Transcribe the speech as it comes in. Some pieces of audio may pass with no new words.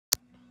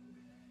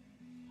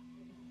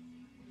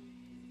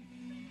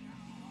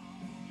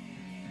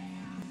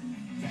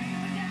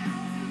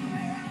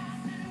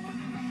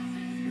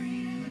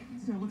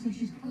All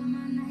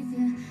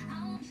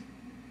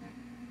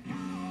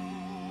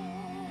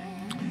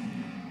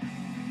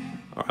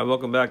right,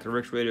 welcome back to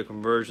Rick's Radio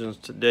Conversions.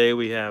 Today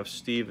we have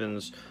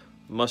Steven's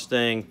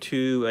Mustang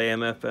II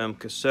AM/FM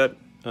cassette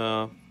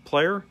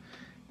player,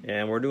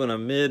 and we're doing a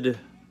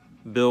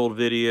mid-build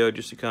video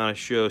just to kind of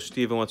show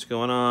Steven what's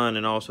going on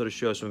and also to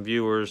show some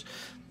viewers.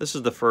 This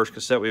is the first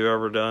cassette we've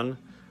ever done.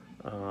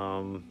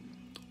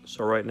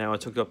 So right now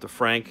it's hooked up to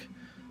Frank,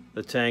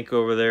 the tank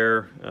over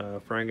there.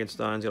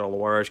 Frankenstein's got all the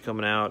wires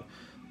coming out.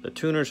 The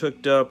tuner's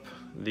hooked up.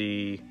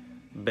 The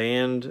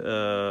band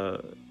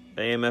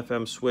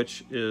AM/FM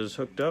switch is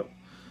hooked up.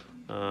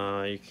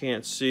 You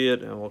can't see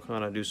it, and we'll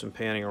kind of do some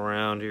panning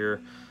around here.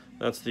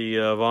 That's the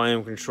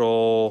volume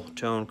control,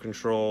 tone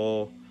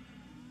control,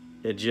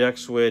 eject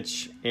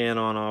switch, and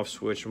on-off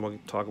switch, and we'll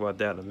talk about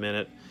that in a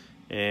minute.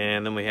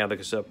 And then we have the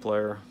cassette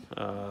player.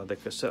 The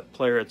cassette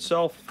player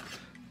itself,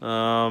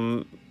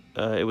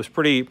 it was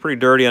pretty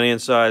dirty on the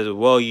inside. It's a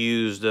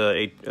well-used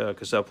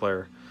cassette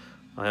player.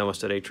 I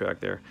almost said 8-track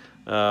there.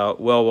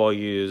 Well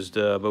used,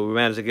 but we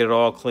managed to get it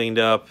all cleaned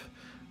up.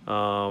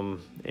 And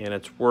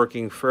it's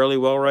working fairly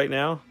well right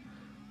now.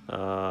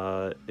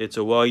 It's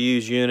a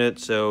well-used unit,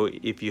 so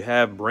if you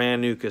have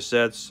brand new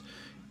cassettes,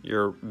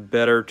 you're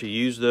better to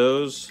use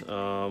those.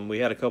 We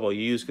had a couple of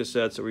used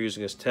cassettes that we're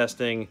using as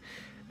testing,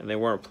 and they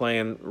weren't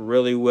playing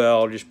really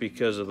well just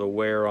because of the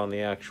wear on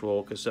the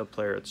actual cassette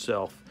player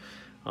itself.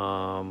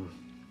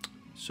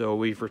 So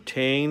we've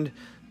retained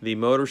the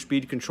motor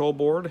speed control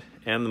board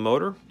and the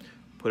motor,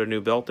 put a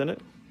new belt in it.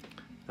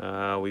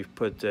 We've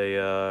put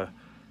the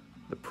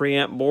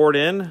preamp board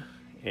in,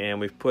 and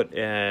we've put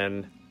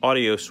an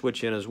audio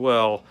switch in as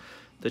well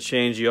to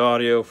change the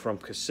audio from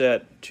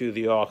cassette to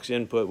the aux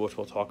input, which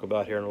we'll talk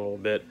about here in a little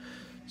bit.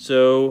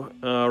 So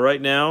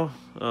right now,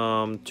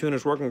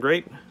 tuner's working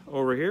great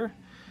over here.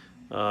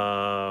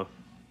 The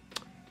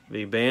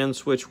band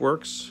switch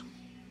works.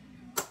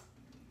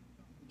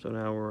 So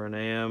now we're in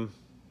AM.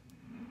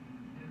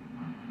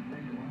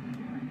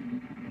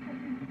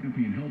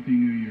 Happy and healthy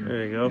New Year.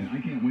 There you go. And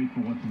I can't wait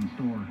for what's in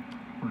store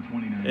for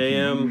 2019.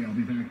 AM. Anyway, I'll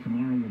be back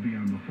tomorrow. We'll be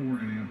on before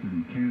and after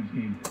the Cavs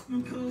game.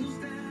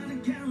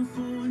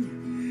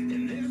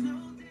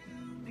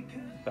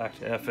 Back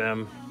to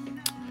FM.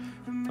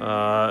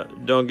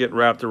 Don't get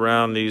wrapped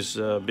around these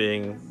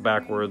being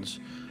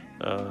backwards.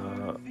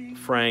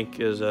 Frank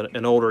is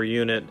an older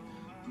unit.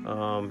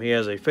 He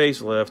has a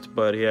facelift,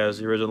 but he has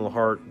the original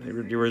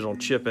the original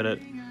chip in it,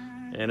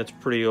 and it's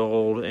pretty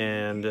old,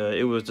 and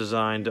it was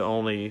designed to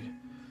only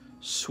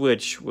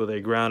switch with a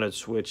grounded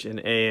switch in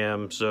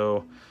AM,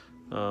 so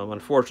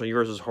unfortunately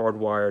yours is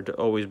hardwired to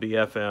always be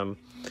FM.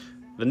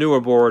 The newer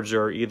boards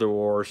are either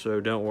or, so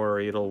don't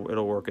worry,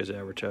 it'll work as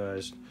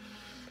advertised.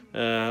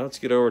 Let's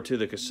get over to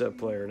the cassette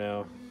player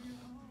now.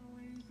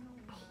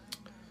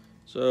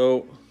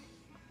 So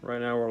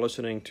right now we're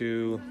listening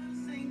to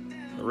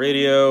the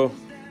radio,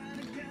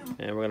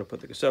 and we're going to put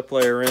the cassette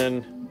player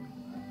in.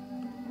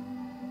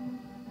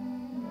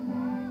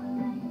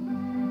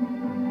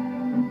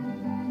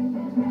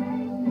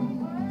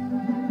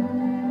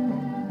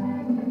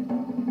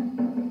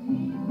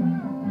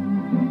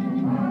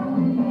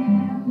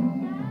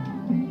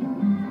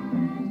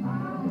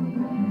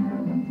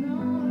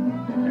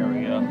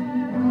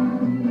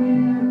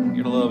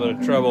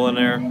 Trouble in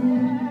there.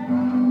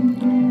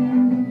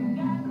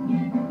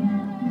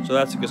 So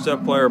that's the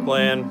cassette player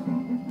playing.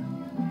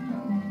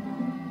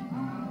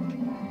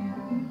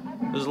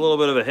 There's a little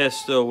bit of a hiss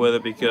still with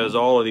it because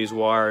all of these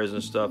wires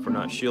and stuff are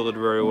not shielded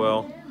very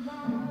well.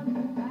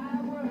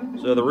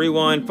 So the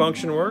rewind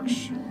function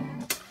works.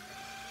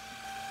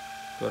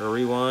 Go to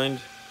rewind.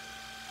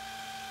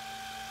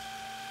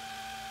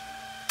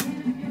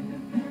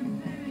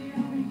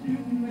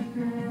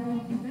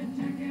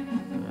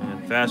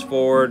 And fast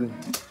forward.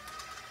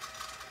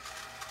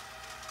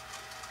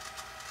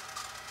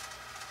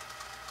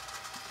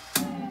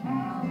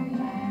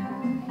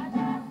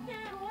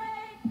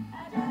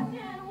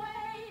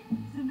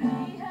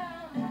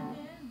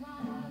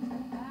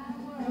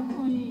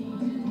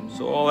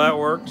 So all that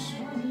works,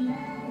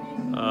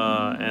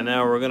 and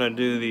now we're gonna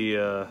do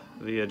the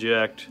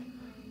eject.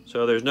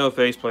 So there's no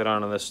faceplate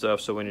on this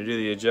stuff, so when you do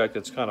the eject,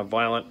 it's kind of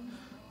violent.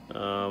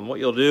 What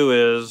you'll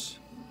do is,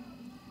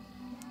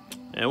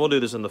 and we'll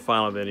do this in the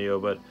final video,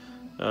 but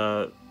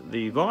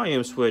the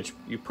volume switch,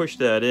 you push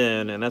that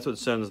in, and that's what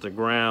sends the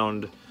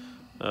ground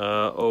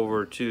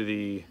over to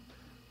the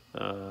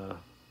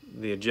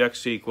eject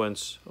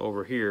sequence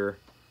over here.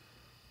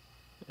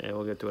 And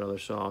we'll get to another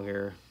song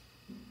here.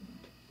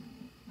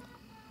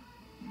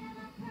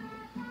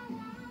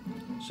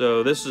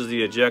 So this is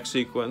the eject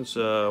sequence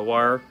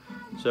wire.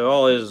 So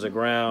all it is a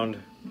ground.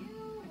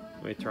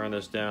 Let me turn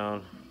this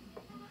down.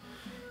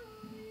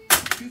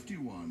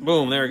 51.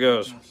 Boom, there it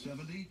goes.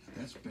 70,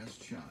 that's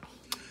best shot.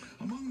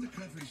 Among the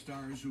country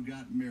stars who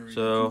got married.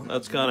 So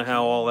that's kind of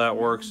how all that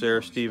works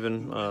there,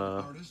 Steven.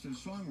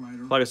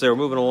 Like I said, we're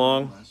moving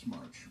along.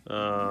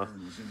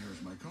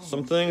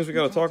 Some things we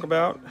got to talk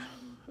about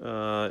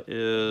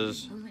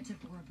is...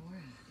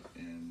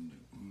 And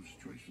whose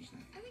choice was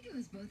that? I think it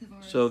was both of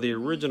So the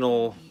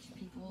original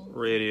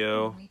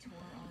radio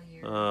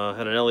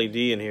had an LED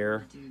in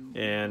here,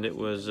 and it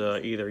was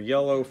either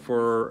yellow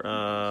for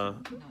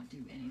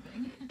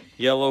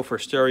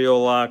stereo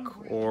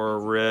lock or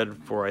red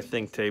for, I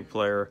think, tape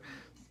player.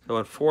 So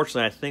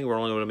unfortunately, I think we're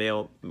only going to be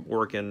able to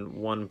work in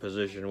one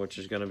position, which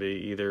is going to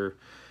be either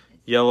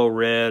yellow,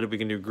 red. We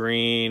can do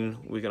green.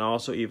 We can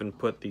also even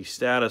put the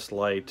status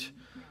light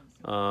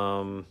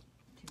in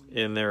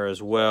there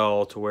as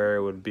well, to where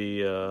it would be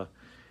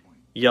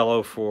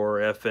yellow for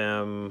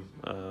FM,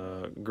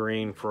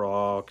 green for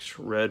aux,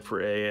 red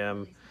for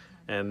AM,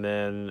 and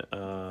then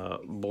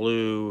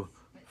blue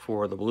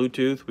for the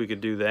Bluetooth. We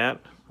could do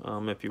that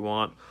if you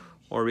want,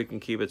 or we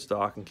can keep it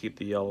stock and keep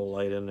the yellow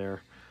light in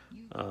there.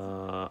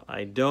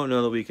 I don't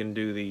know that we can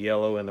do the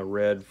yellow and the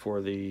red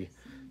for the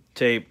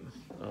tape.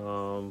 We're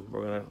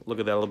going to look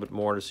at that a little bit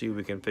more to see if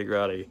we can figure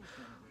out a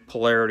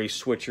polarity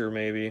switcher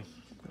maybe.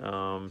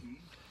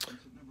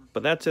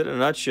 But that's it in a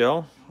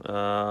nutshell.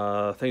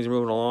 Things are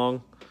moving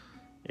along,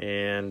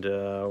 and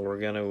we're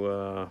going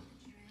to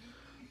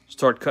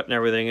start cutting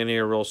everything in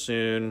here real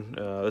soon.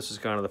 This is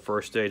kind of the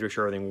first stage, make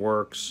sure everything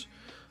works.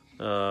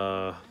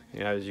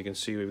 As you can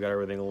see, we've got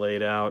everything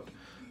laid out.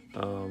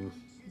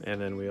 And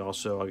then we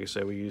also, like I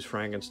said, we use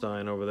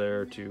Frankenstein over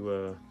there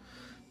to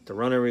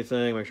run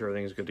everything, make sure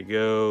everything's good to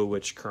go,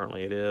 which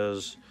currently it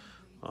is.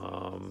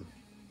 So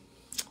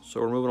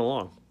we're moving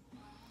along.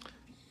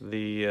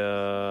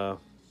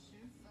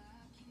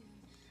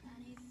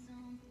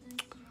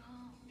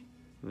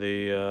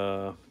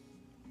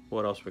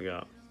 What else we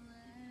got?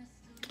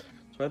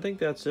 So I think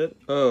that's it.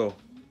 Oh,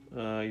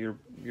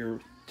 your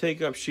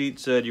take-up sheet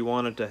said you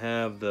wanted to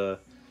have the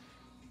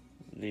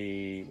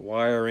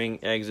wiring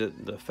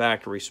exit the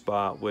factory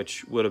spot,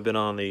 which would have been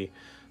on the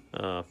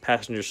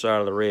passenger side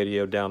of the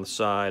radio down the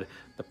side.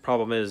 The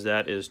problem is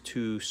that is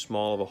too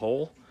small of a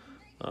hole.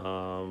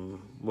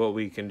 What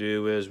we can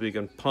do is we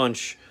can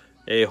punch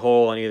a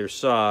hole on either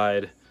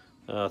side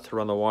to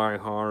run the wiring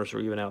harness, or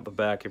even out the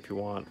back if you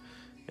want.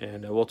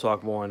 And we'll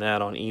talk more on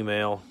that on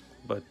email.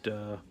 But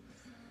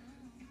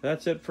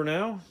that's it for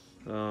now.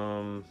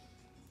 Oh,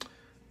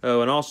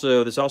 and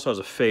also this also has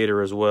a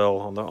fader as well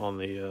on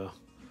the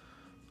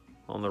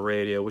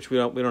radio, which we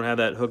don't have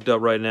that hooked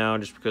up right now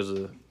just because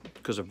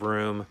of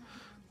room.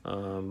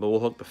 But we'll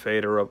hook the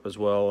fader up as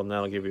well, and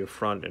that'll give you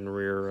front and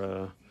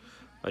rear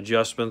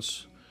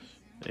adjustments.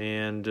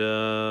 And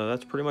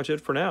that's pretty much it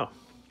for now.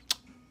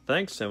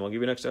 Thanks, and we'll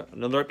give you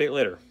another update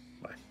later.